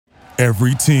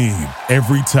Every team,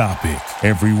 every topic,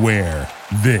 everywhere.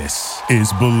 This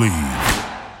is Believe.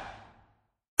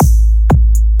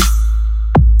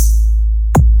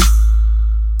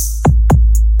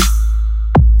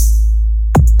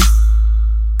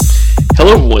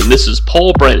 Hello everyone, this is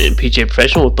Paul Brennan, PGA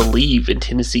Professional with Believe in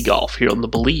Tennessee Golf here on the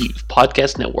Believe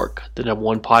Podcast Network, the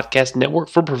 #1 podcast network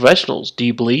for professionals. Do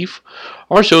you believe?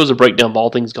 Our show is a breakdown of all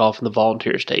things golf in the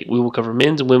volunteer state. We will cover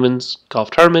men's and women's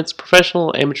golf tournaments,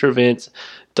 professional, amateur events,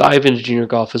 dive into junior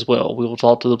golf as well. We will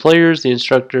talk to the players, the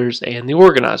instructors, and the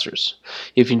organizers.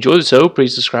 If you enjoy the show,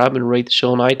 please subscribe and rate the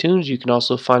show on iTunes. You can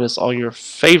also find us on your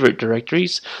favorite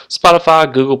directories: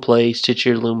 Spotify, Google Play,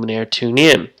 Stitcher, Luminaire,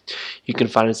 TuneIn. You can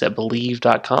find us at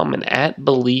Believe.com and at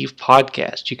Believe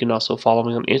Podcast. You can also follow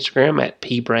me on Instagram at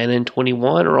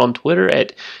pbrandon21 or on Twitter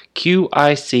at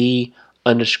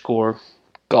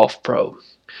QIC_GolfPro.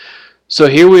 So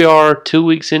here we are, 2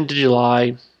 weeks into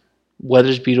July.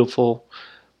 Weather's beautiful.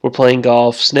 We're playing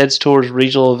golf. Sneds Tour's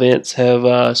regional events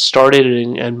have started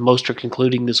and most are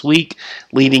concluding this week,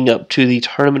 leading up to the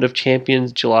Tournament of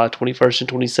Champions July 21st and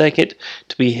 22nd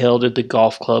to be held at the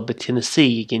Golf Club of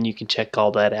Tennessee. Again, you can check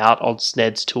all that out on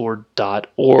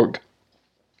snedstour.org.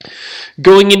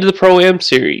 Going into the Pro-Am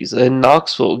Series in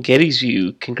Knoxville,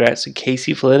 Gettysville, congrats to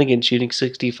Casey Flanagan shooting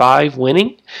 65,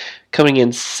 winning. Coming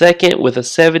in second with a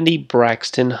 70,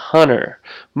 Braxton Hunter.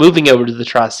 Moving over to the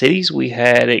Tri-Cities, we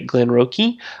had at Glen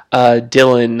Roque,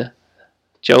 Dylan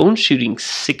Jones shooting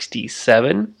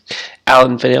 67,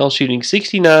 Alan Fennell shooting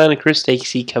 69, and Chris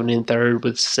Stacy coming in third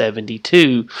with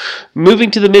 72.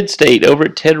 Moving to the Mid-State, over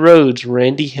at Ted Rhodes,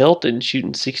 Randy Helton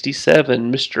shooting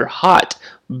 67, Mr. Hot,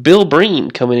 Bill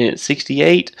Breen coming in at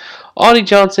 68, Audie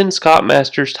Johnson, Scott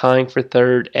Masters tying for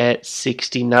third at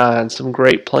 69. Some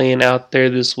great playing out there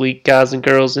this week, guys and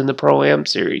girls, in the Pro-Am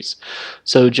Series.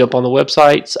 So jump on the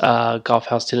websites,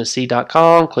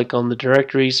 golfhousetennessee.com, click on the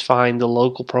directories, find the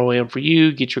local Pro-Am for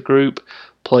you, get your group,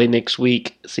 play next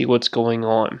week, see what's going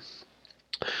on.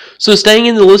 So staying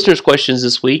in the listeners' questions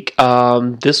this week,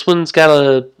 this one's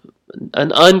got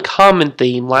an uncommon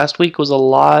theme. Last week was a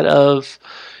lot of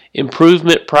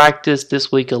improvement practice,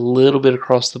 this week a little bit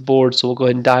across the board, so we'll go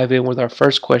ahead and dive in with our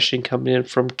first question coming in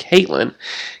from Caitlin.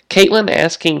 Caitlin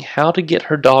asking how to get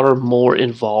her daughter more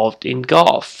involved in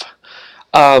golf.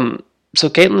 So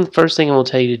Caitlin, the first thing I'm going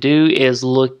to tell you to do is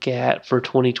look at, for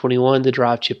 2021, the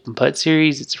Drive, Chip, and Putt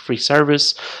Series. It's a free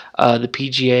service. The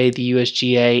PGA, the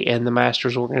USGA, and the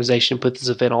Masters organization put this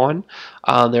event on.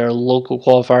 There are local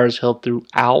qualifiers held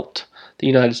throughout the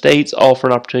United States, all for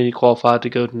an opportunity to qualify to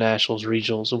go to nationals,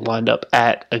 regionals, and wind up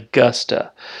at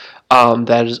Augusta.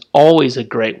 That is always a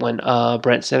great one.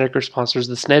 Brent Seneker sponsors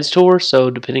the Sneds Tour, so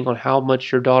depending on how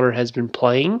much your daughter has been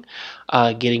playing,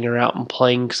 getting her out and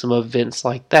playing some events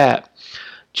like that.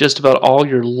 Just about all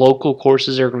your local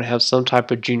courses are going to have some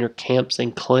type of junior camps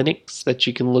and clinics that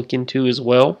you can look into as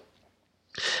well.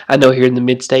 I know here in the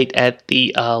Mid-State at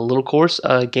the little course,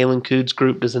 Galen Cood's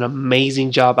group does an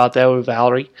amazing job out there with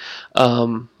Valerie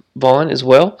Vaughn as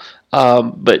well,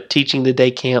 but teaching the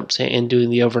day camps and doing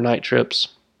the overnight trips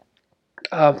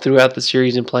throughout the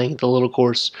series and playing at the little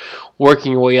course,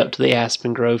 working your way up to the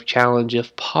Aspen Grove Challenge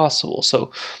if possible.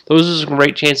 So those are some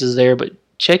great chances there, but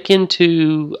check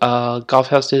into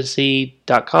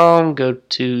golfhousetennessee.com, go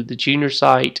to the junior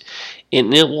site,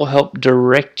 and it will help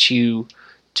direct you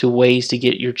to ways to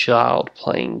get your child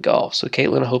playing golf. So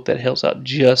Caitlin, I hope that helps out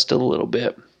just a little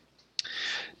bit.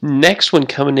 Next one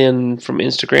coming in from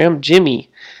Instagram, Jimmy,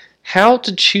 how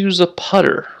to choose a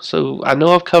putter. So I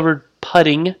know I've covered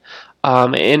putting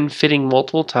and fitting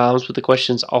multiple times, but the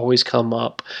questions always come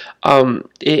up. And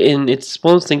it's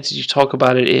one of those things that you talk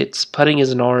about it. It's putting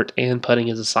is an art and putting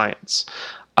is a science.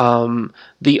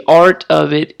 The art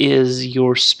of it is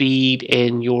your speed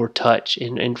and your touch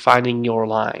and finding your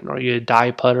line. Are you a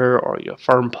die putter or are you a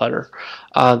firm putter?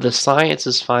 The science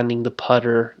is finding the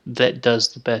putter that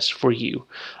does the best for you.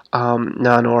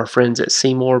 Now I know our friends at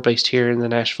Seymour, based here in the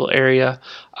Nashville area,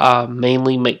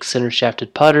 mainly make center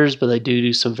shafted putters, but they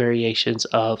do some variations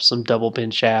of some double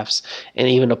bend shafts and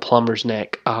even a plumber's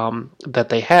neck that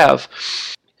they have.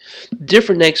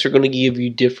 Different necks are going to give you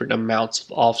different amounts of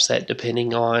offset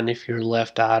depending on if you're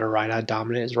left-eyed or right-eye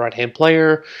dominant as a right-hand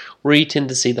player, where you tend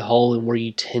to see the hole and where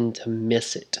you tend to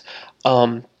miss it.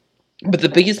 But the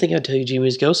biggest thing I tell you, Jimmy,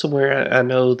 is go somewhere. I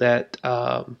know that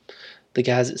the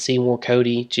guys at Seymour,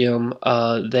 Cody, Jim,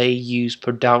 they use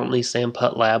predominantly Sam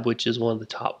Putt Lab, which is one of the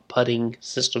top putting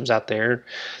systems out there.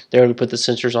 They're able to put the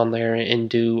sensors on there and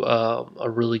do a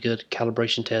really good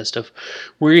calibration test of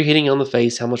where you're hitting on the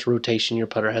face, how much rotation your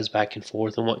putter has back and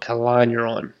forth, and what kind of line you're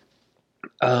on.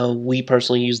 We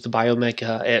personally use the Biomech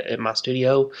at my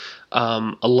studio.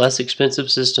 A less expensive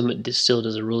system, it still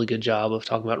does a really good job of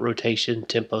talking about rotation,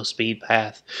 tempo, speed,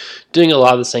 path, doing a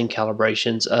lot of the same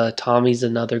calibrations. Tommy's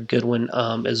another good one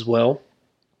as well.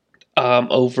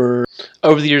 Over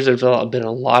the years, there's been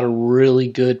a lot of really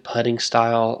good putting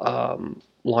style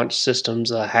launch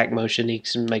systems. Hack Motion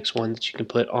makes one that you can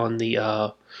put on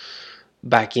the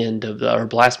back end of or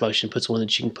Blast Motion puts one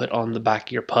that you can put on the back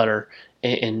of your putter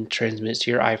and transmits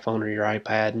to your iPhone or your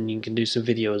iPad, and you can do some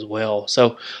video as well.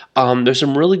 So there's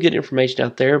some really good information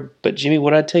out there. But Jimmy,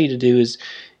 what I'd tell you to do is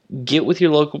get with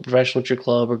your local professional at your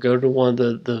club or go to one of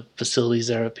the facilities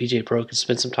there at PGA Pro, can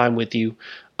spend some time with you,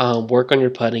 work on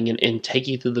your putting, and take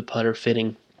you through the putter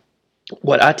fitting.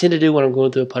 What I tend to do when I'm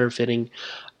going through a putter fitting,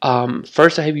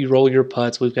 first I have you roll your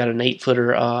putts. We've got an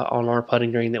 8-footer on our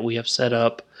putting green that we have set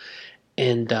up,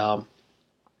 and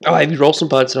I'll have you roll some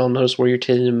putts, and I'll notice where you're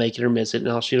tending to make it or miss it,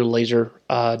 and I'll shoot a laser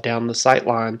down the sight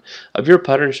line of your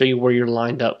putter and show you where you're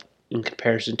lined up in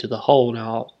comparison to the hole.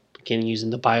 Now, again, using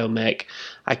the Biomech,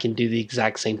 I can do the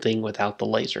exact same thing without the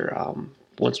laser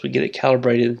once we get it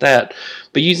calibrated at that.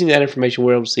 But using that information,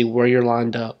 we're able to see where you're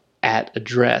lined up at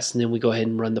address, and then we go ahead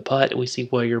and run the putt, and we see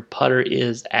where your putter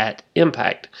is at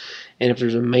impact. And if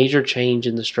there's a major change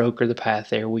in the stroke or the path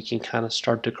there, we can kind of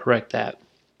start to correct that.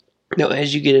 Now,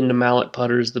 as you get into mallet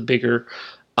putters, the bigger,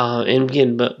 and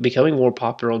again, becoming more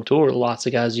popular on tour, lots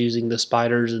of guys using the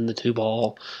spiders and the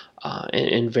 2-ball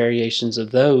and variations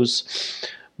of those.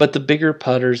 But the bigger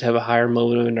putters have a higher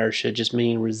moment of inertia, just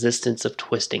meaning resistance of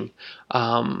twisting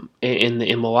in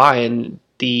the MOI. And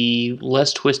the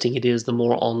less twisting it is, the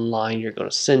more online you're going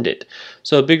to send it.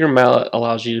 So a bigger mallet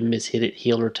allows you to mishit it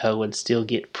heel or toe and still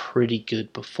get pretty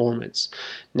good performance.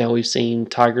 Now, we've seen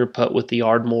Tiger putt with the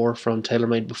Ardmore from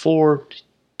TaylorMade before.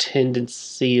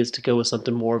 Tendency is to go with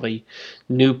something more of a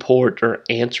Newport or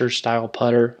Answer style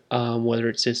putter, whether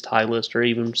it's his Titleist or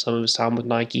even some of his time with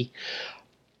Nike.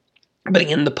 But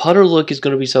again, the putter look is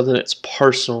going to be something that's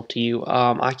personal to you.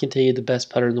 I can tell you the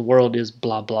best putter in the world is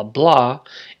blah, blah, blah.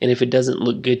 And if it doesn't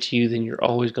look good to you, then you're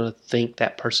always going to think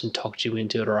that person talked you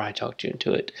into it or I talked you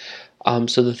into it.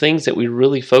 So the things that we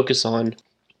really focus on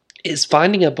is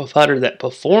finding a putter that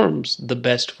performs the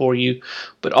best for you,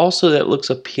 but also that looks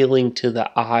appealing to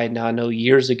the eye. Now, I know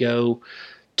years ago,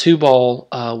 2-ball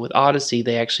with Odyssey,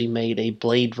 they actually made a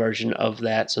blade version of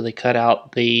that. So they cut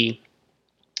out the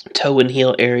toe and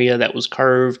heel area that was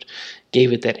curved,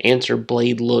 gave it that Answer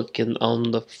blade look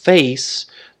on the face,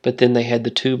 but then they had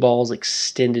the 2 balls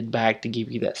extended back to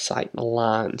give you that sight and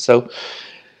line. So,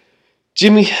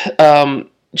 Jimmy,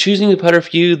 choosing the putter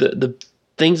for you, the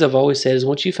things I've always said is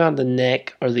once you find the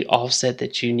neck or the offset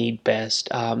that you need best,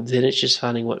 then it's just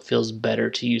finding what feels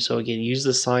better to you. So again, use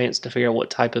the science to figure out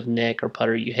what type of neck or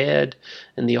putter you had,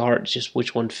 and the art is just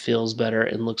which one feels better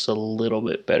and looks a little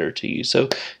bit better to you. So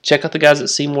check out the guys at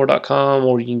Seymour.com,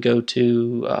 or you can go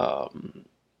to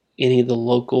any of the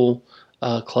local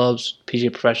clubs.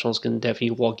 PGA Professionals can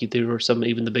definitely walk you through, or some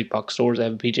even the big box stores that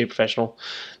have a PGA Professional.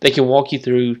 They can walk you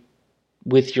through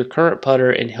with your current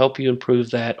putter and help you improve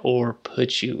that or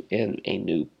put you in a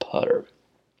new putter.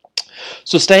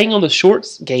 So staying on the short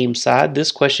game side,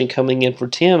 this question coming in for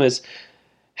Tim is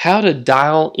how to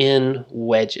dial in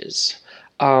wedges.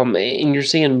 And you're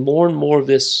seeing more and more of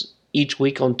this each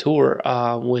week on tour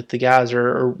with the guys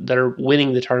that are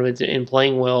winning the tournaments and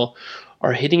playing well,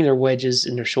 are hitting their wedges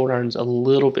and their short irons a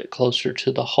little bit closer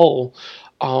to the hole.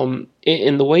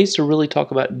 And the ways to really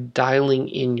talk about dialing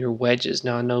in your wedges.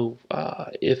 Now, I know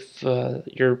if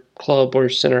your club or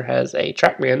center has a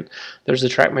TrackMan, there's a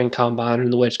TrackMan combine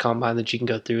and the wedge combine that you can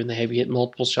go through, and they have you hit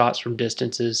multiple shots from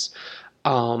distances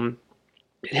and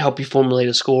help you formulate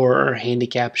a score or a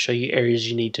handicap, show you areas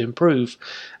you need to improve.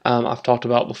 I've talked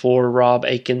about before Rob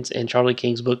Akins and Charlie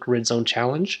King's book, Red Zone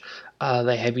Challenge.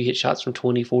 They have you hit shots from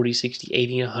 20, 40, 60,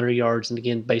 80, and 100 yards. And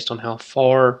again, based on how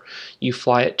far you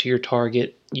fly it to your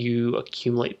target, you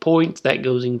accumulate points. That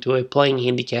goes into a playing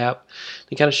handicap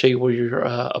to kind of show you where your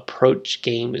approach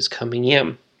game is coming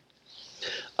in.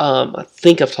 I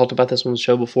think I've talked about this on the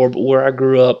show before, but where I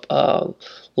grew up,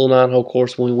 little 9-hole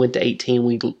course, when we went to 18,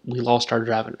 we lost our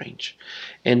driving range.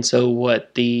 And so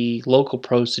what the local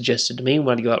pros suggested to me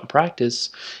when I'd go out and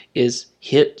practice is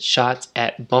hit shots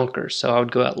at bunkers. So I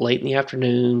would go out late in the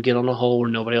afternoon, get on a hole where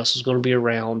nobody else was going to be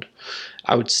around.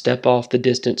 I would step off the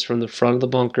distance from the front of the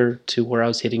bunker to where I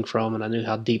was hitting from, and I knew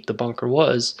how deep the bunker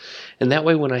was. And that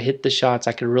way, when I hit the shots,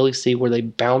 I could really see were they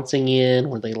bouncing in,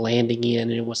 were they landing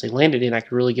in, and once they landed in, I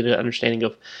could really get an understanding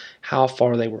of how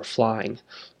far they were flying.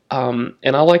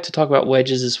 And I like to talk about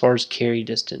wedges as far as carry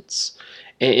distance.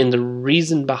 And the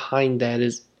reason behind that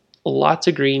is lots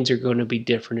of greens are going to be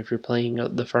different. If you're playing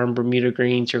the firm Bermuda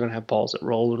greens, you're going to have balls that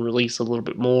roll and release a little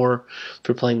bit more. If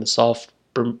you're playing the soft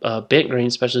bent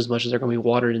greens, especially as much as they're going to be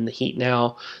watered in the heat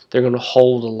now, they're going to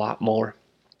hold a lot more.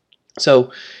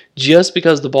 So just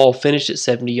because the ball finished at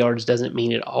 70 yards doesn't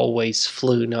mean it always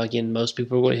flew. Now, again, most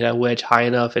people are going to hit a wedge high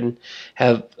enough and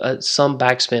have some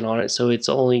backspin on it, so it's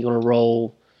only going to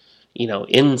roll,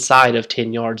 inside of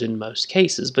 10 yards in most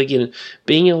cases. But again,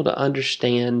 being able to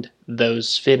understand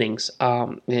those fittings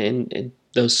and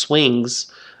those swings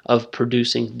of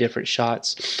producing different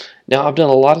shots. Now, I've done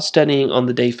a lot of studying on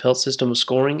the Dave Peltz system of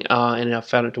scoring, and I've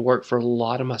found it to work for a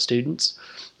lot of my students.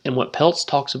 And what Peltz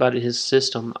talks about in his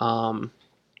system,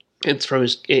 it's from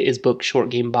his book, Short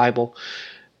Game Bible.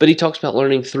 But he talks about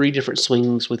learning 3 different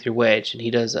swings with your wedge. And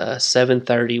he does a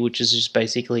 7:30, which is just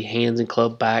basically hands and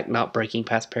club back, not breaking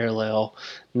past parallel.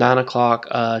 9 o'clock,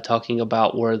 talking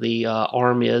about where the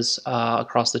arm is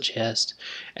across the chest.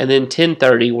 And then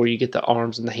 10:30, where you get the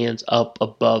arms and the hands up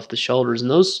above the shoulders.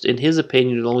 And those, in his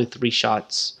opinion, are the only 3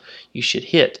 shots you should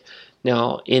hit.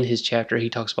 Now, in his chapter, he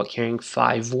talks about carrying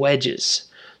 5 wedges.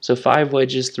 So 5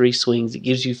 wedges, 3 swings, it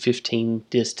gives you 15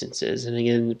 distances. And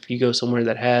again, if you go somewhere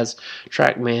that has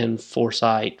TrackMan,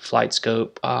 Foresight, Flight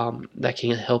Scope, that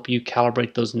can help you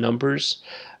calibrate those numbers.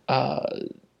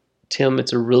 Tim,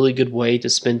 it's a really good way to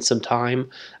spend some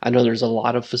time. I know there's a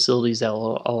lot of facilities that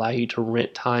will allow you to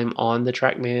rent time on the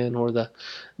TrackMan or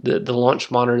the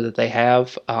launch monitor that they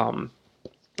have.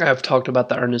 I've talked about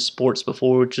the Earnest Sports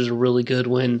before, which is a really good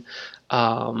one.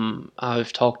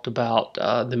 I've talked about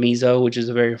the Mizo, which is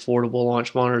a very affordable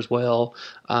launch monitor as well.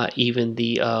 Even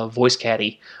the Voice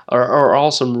Caddy are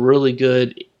all some really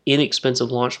good, inexpensive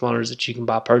launch monitors that you can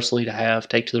buy personally to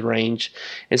take to the range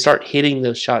and start hitting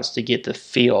those shots to get the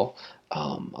feel.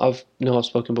 I've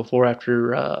spoken before.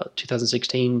 After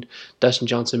 2016, Dustin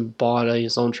Johnson bought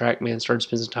his own TrackMan, started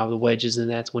spending some time with the wedges, and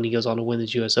that's when he goes on to win the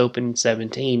U.S. Open in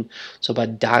 2017. So by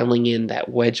dialing in that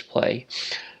wedge play.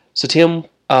 So Tim,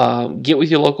 get with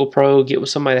your local pro, get with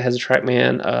somebody that has a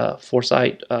TrackMan,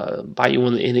 Foresight, buy you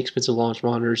one of the inexpensive launch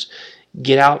monitors,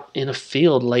 get out in a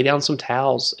field, lay down some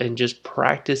towels, and just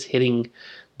practice hitting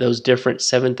those different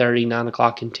 7:30, 9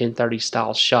 o'clock, and 10:30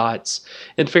 style shots,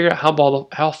 and figure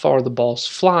out how far the ball's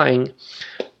flying.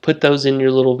 Put those in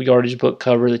your little yardage book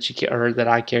cover that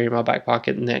I carry in my back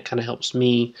pocket, and that kind of helps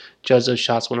me judge those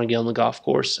shots when I get on the golf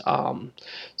course.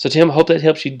 So Tim, I hope that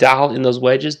helps you dial in those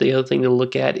wedges. The other thing to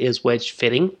look at is wedge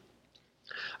fitting.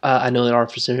 I know that our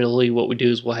facility, what we do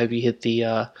is we'll have you hit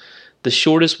the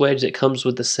shortest wedge that comes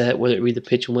with the set, whether it be the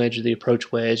pitching wedge or the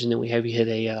approach wedge, and then we have you hit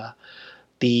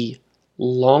the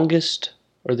longest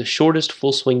or the shortest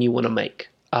full swing you want to make.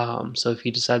 So if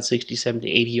you decide 60,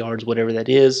 70, 80 yards, whatever that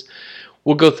is,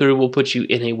 we'll go through, we'll put you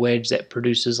in a wedge that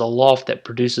produces a loft that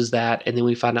produces that, and then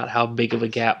we find out how big of a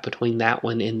gap between that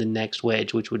one and the next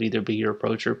wedge, which would either be your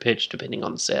approach or pitch, depending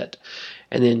on the set,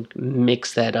 and then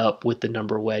mix that up with the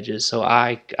number of wedges. So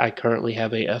I currently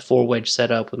have a 4-wedge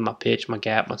setup with my pitch, my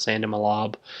gap, my sand, and my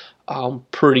lob.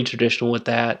 Pretty traditional with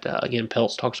that. Again,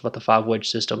 Peltz talks about the 5-wedge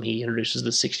system. He introduces the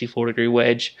 64-degree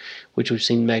wedge, which we've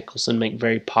seen Mickelson make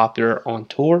very popular on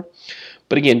tour.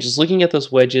 But again, just looking at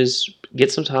those wedges,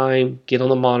 get some time, get on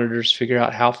the monitors, figure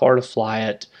out how far to fly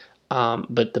it.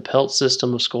 But the Peltz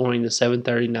system of scoring the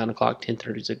 7:30, 9 o'clock,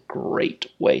 10:30 is a great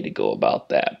way to go about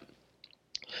that.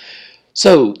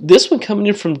 So this one coming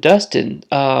in from Dustin,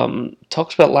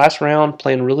 talks about last round,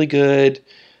 playing really good,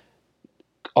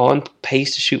 on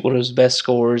pace to shoot one of his best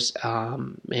scores,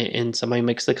 and somebody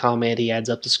makes the comment, he adds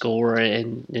up the score,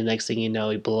 and the next thing you know,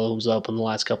 he blows up on the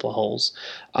last couple of holes.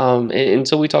 And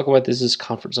so we talk about this as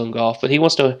comfort zone golf, but he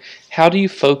wants to know, how do you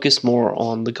focus more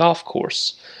on the golf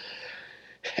course?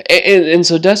 And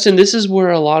so, Dustin, this is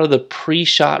where a lot of the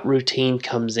pre-shot routine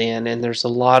comes in, and there's a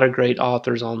lot of great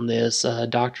authors on this.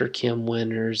 Dr. Kim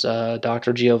Winters,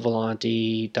 Dr. Gio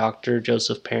Volante, Dr.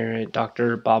 Joseph Parent,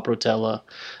 Dr. Bob Rotella.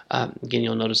 Again,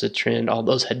 you'll notice a trend. All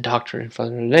those had doctor in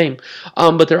front of their name.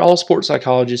 But they're all sports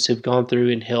psychologists who've gone through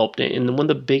and helped. And one of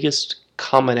the biggest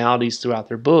commonalities throughout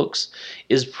their books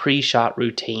is pre-shot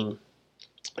routine.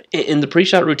 And the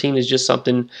pre-shot routine is just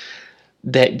something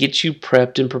that gets you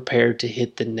prepped and prepared to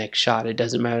hit the next shot. It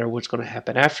doesn't matter what's going to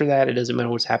happen after that. It doesn't matter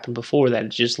what's happened before that.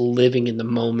 It's just living in the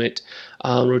moment.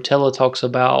 Rotella talks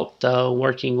about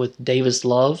working with Davis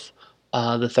Love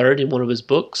the third in one of his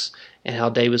books, and how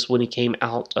Davis, when he came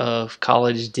out of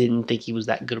college, didn't think he was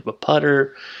that good of a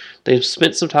putter. They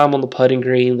spent some time on the putting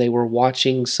green. They were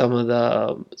watching some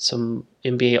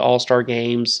NBA All-Star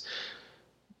games.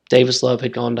 Davis Love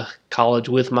had gone to college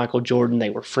with Michael Jordan. They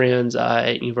were friends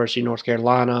at University of North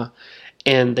Carolina.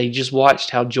 And they just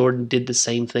watched how Jordan did the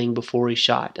same thing before he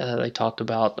shot. They talked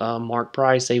about Mark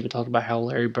Price. They even talked about how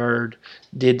Larry Bird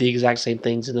did the exact same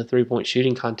things in the three-point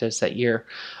shooting contest that year.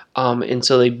 And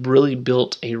so they really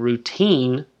built a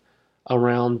routine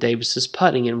around Davis's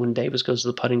putting. And when Davis goes to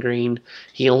the putting green,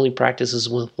 he only practices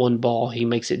with one ball. He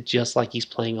makes it just like he's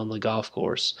playing on the golf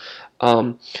course.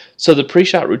 So the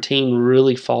pre-shot routine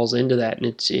really falls into that,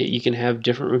 and you can have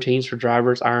different routines for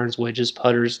drivers, irons, wedges,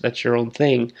 putters. That's your own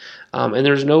thing, and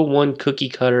there's no one cookie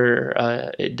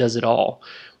cutter. It does it all.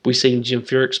 We've seen Jim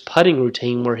Furyk's putting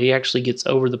routine where he actually gets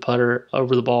over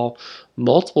the ball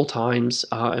multiple times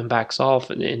and backs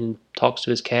off and talks to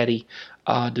his caddy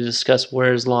to discuss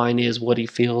where his line is, what he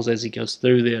feels as he goes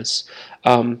through this.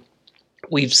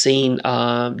 We've seen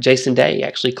Jason Day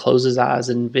actually close his eyes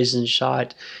and envision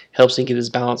shot, helps him get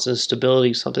his balance and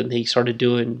stability, something that he started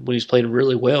doing when he was playing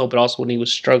really well, but also when he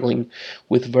was struggling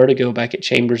with vertigo back at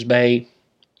Chambers Bay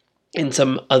and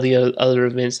some of the other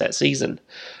events that season.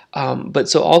 But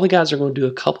so all the guys are going to do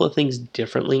a couple of things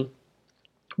differently,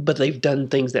 but they've done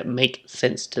things that make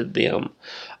sense to them.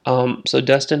 So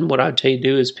Dustin, what I'd tell you to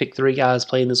do is pick 3 guys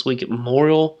playing this week at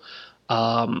Memorial.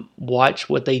 Watch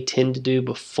what they tend to do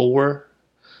before,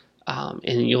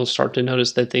 and you'll start to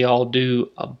notice that they all do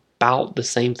about the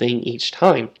same thing each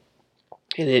time.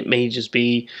 And it may just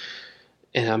be,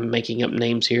 and I'm making up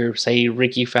names here, say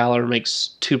Ricky Fowler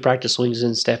makes 2 practice swings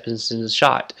and steps in the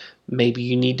shot. Maybe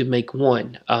you need to make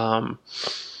 1.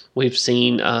 We've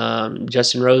seen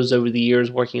Justin Rose over the years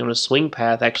working on a swing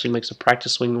path actually makes a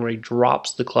practice swing where he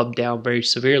drops the club down very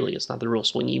severely. It's not the real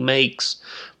swing he makes,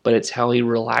 but it's how he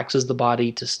relaxes the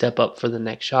body to step up for the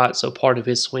next shot. So part of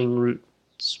his swing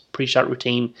pre-shot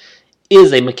routine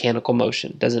is a mechanical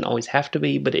motion. Doesn't always have to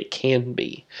be, but it can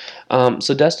be.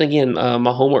 So Dustin, again,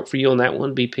 my homework for you on that one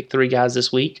would be pick 3 guys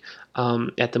this week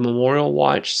at the Memorial.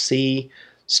 Watch, study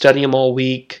them all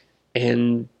week,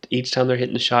 and each time they're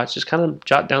hitting the shots, just kind of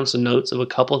jot down some notes of a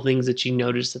couple of things that you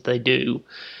notice that they do.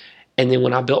 And then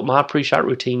when I built my pre-shot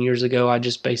routine years ago, I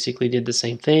just basically did the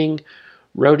same thing,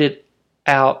 wrote it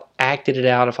out, acted it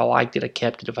out. If I liked it, I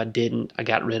kept it. If I didn't, I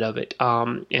got rid of it.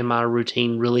 And my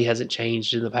routine really hasn't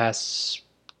changed in the past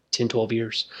 10, 12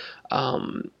 years.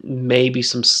 Maybe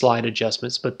some slight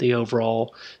adjustments, but the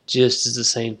overall just is the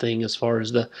same thing as far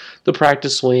as the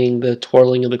practice swing, the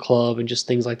twirling of the club, and just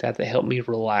things like that help me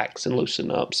relax and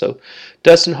loosen up. So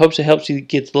Dustin, hopes it helps you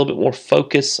get a little bit more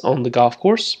focus on the golf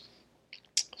course.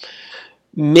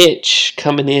 Mitch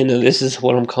coming in, and this is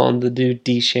what I'm calling the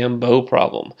DeChambeau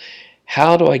problem.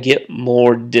 How do I get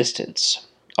more distance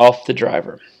off the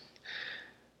driver?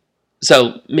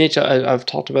 So, Mitch, I've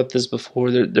talked about this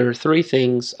before. There are 3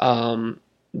 things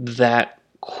that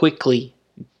quickly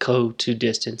go to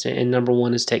distance. And number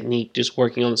 1 is technique, just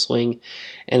working on the swing.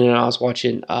 And then I was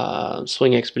watching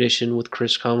Swing Expedition with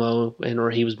Chris Como,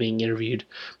 where he was being interviewed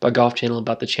by Golf Channel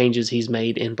about the changes he's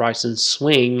made in Bryson's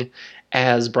swing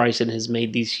as Bryson has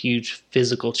made these huge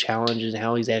physical challenges and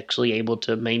how he's actually able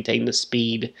to maintain the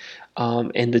speed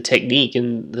and the technique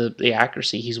and the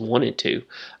accuracy he's wanted to.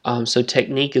 So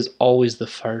technique is always the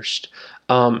first.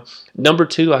 Number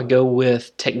 2, I go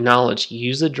with technology.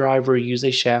 Use a driver, use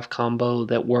a shaft combo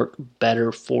that work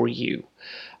better for you.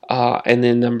 And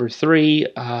then number 3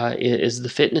 is the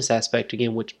fitness aspect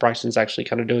again, which Bryson's actually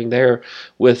kind of doing there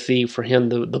with for him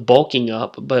the bulking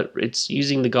up, but it's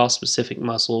using the golf specific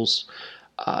muscles,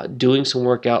 doing some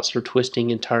workouts for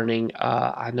twisting and turning.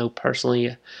 I know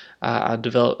personally, I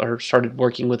developed or started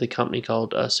working with a company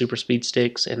called Super Speed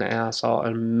Sticks, and I saw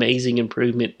an amazing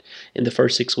improvement in the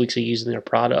first 6 weeks of using their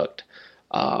product.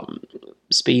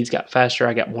 Speeds got faster.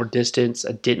 I got more distance.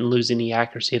 I didn't lose any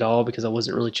accuracy at all because I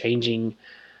wasn't really changing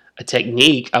a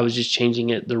technique. I was just changing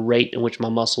the rate in which my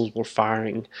muscles were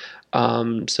firing.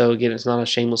 So again, it's not a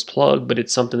shameless plug, but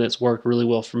it's something that's worked really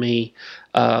well for me.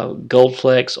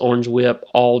 Goldflex, Orange Whip,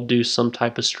 all do some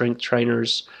type of strength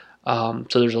trainers. So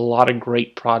there's a lot of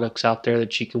great products out there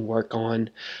that you can work on.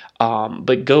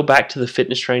 But go back to the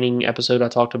fitness training episode I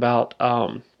talked about.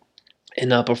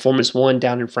 And Performance One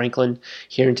down in Franklin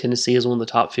here in Tennessee is one of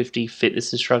the top 50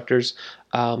 fitness instructors.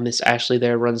 Miss Ashley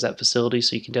there runs that facility,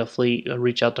 so you can definitely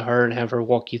reach out to her and have her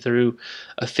walk you through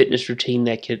a fitness routine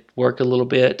that could work a little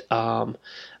bit. I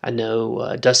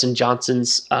know Dustin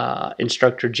Johnson's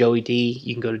instructor, Joey D.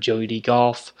 You can go to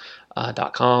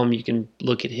joeydgolf.com. You can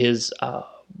look at his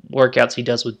workouts he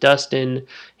does with Dustin.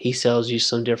 He sells you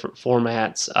some different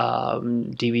formats,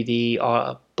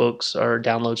 DVD, books, or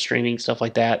download streaming, stuff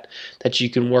like that you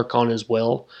can work on as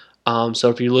well. So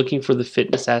if you're looking for the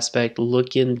fitness aspect,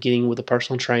 look in getting with a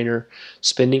personal trainer,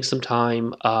 spending some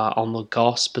time on the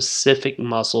golf-specific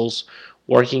muscles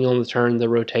working on the turn, the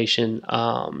rotation,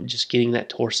 just getting that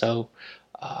torso,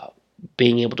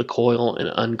 being able to coil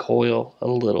and uncoil a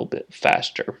little bit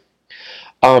faster.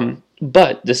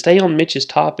 But to stay on Mitch's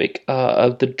topic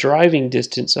of the driving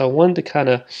distance, I wanted to kind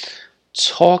of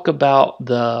talk about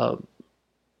the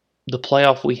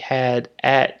playoff we had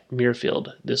at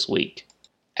Muirfield this week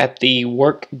at the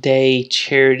Workday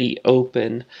Charity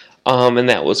Open, and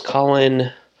that was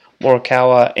Colin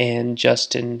Morikawa and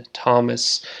Justin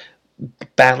Thomas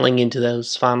battling into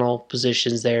those final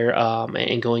positions there,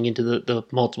 and going into the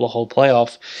multiple hole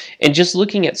playoff. And just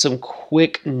looking at some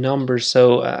quick numbers,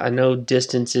 so I know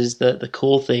distance is the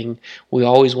cool thing. We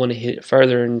always want to hit it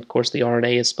further, and of course the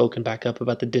R&A has spoken back up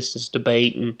about the distance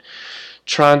debate and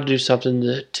trying to do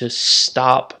something to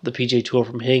stop the PGA Tour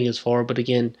from hitting as far. But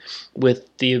again, with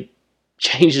the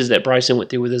changes that Bryson went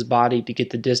through with his body to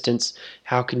get the distance,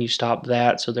 how can you stop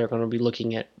that? So they're going to be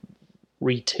looking at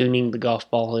retuning the golf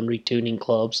ball and retuning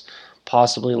clubs.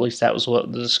 Possibly, at least that was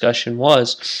what the discussion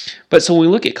was. But so we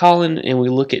look at Colin and we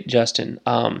look at Justin.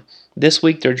 This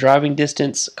week, their driving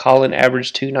distance, Colin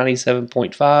averaged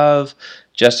 297.5,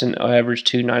 Justin averaged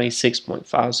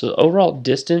 296.5. So overall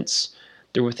distance,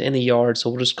 they're within a yard, so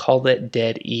we'll just call that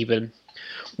dead even.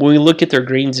 When we look at their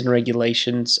greens and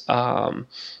regulations,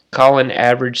 Colin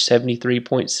averaged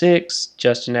 73.6,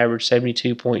 Justin averaged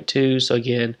 72.2. So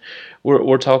again,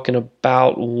 we're talking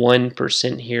about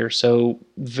 1% here. So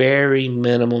very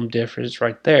minimum difference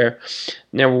right there.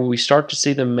 Now when we start to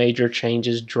see the major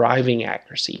changes, driving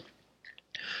accuracy.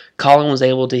 Colin was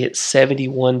able to hit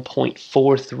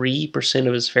 71.43%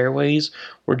 of his fairways,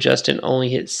 where Justin only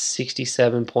hit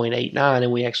 67.89,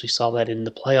 and we actually saw that in the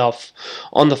playoff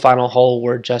on the final hole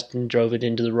where Justin drove it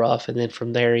into the rough, and then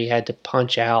from there he had to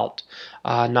punch out,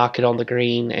 knock it on the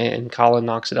green, and Colin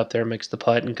knocks it up there, makes the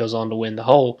putt, and goes on to win the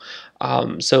hole.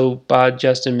 So by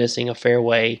Justin missing a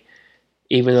fairway,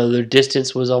 even though their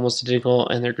distance was almost identical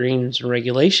and their greens and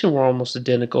regulation were almost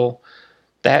identical,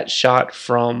 that shot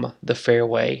from the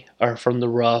fairway or from the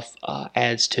rough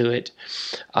adds to it.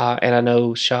 And I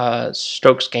know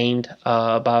Strokes Gained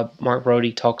by Mark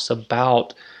Brody talks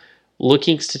about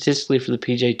looking statistically for the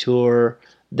PGA Tour,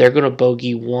 they're going to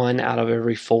bogey 1 out of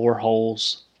every 4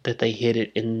 holes that they hit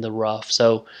it in the rough.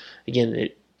 So again,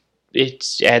 it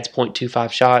adds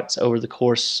 0.25 shots over the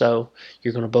course, so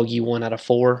you're going to bogey 1 out of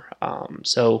 4.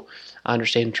 So I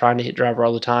understand trying to hit driver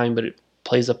all the time, but it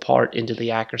plays a part into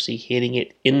the accuracy, hitting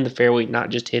it in the fairway, not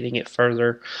just hitting it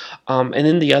further. And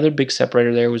then the other big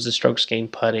separator there was the strokes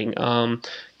gained putting.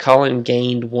 Colin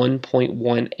gained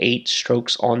 1.18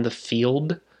 strokes on the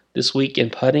field this week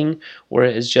in putting,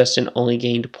 whereas Justin only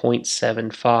gained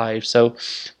 0.75. So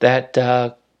that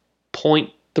 0.3,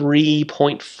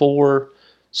 0.4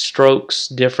 strokes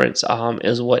difference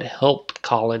is what helped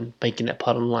Colin making that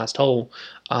putt on the last hole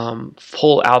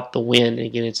pull out the win. And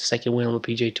again, it's the second win on the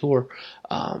PGA Tour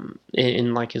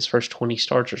in like his first 20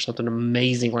 starts or something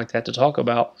amazing like that to talk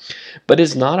about. But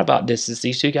it's not about distance.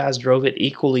 These two guys drove it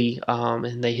equally,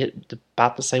 and they hit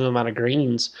about the same amount of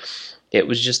greens. It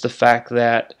was just the fact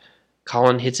that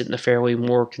Colin hits it in the fairway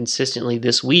more consistently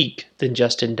this week than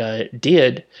Justin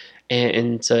did.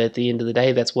 And so at the end of the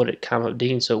day, that's what it kind of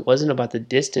did. So it wasn't about the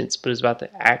distance, but it's about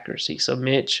the accuracy. So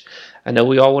Mitch, I know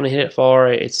we all want to hit it far.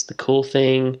 It's the cool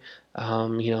thing.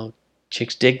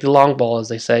 Chicks dig the long ball, as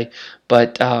they say.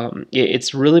 But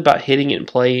it's really about hitting it in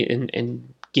play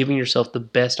and giving yourself the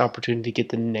best opportunity to get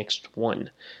the next one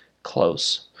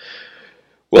close.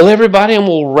 Well, everybody, and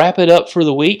we'll wrap it up for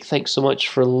the week. Thanks so much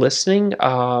for listening.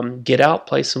 Get out,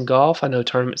 play some golf. I know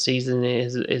tournament season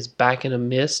is back in a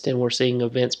mist, and we're seeing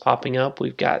events popping up.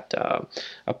 We've got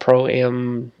a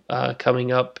Pro-Am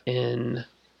coming up in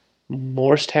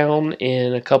Morristown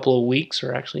in a couple of weeks,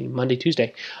 or actually Monday,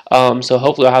 Tuesday. So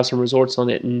hopefully I'll have some resorts on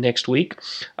it next week.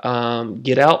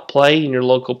 Get out, play in your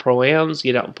local Pro-Ams.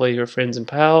 Get out and play with your friends and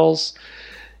pals.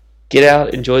 Get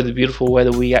out, enjoy the beautiful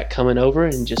weather we got coming over,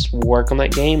 and just work on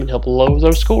that game and help lower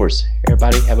those scores.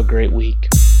 Everybody have a great week.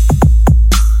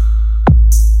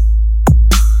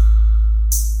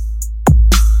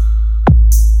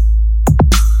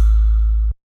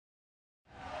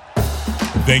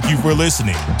 Thank you for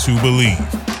listening to Believe.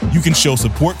 You can show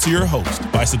support to your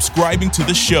host by subscribing to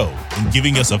the show and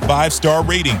giving us a 5-star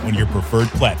rating on your preferred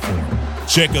platform.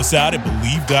 Check us out at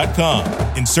Believe.com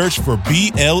and search for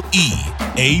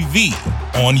BLEAV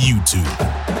on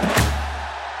YouTube.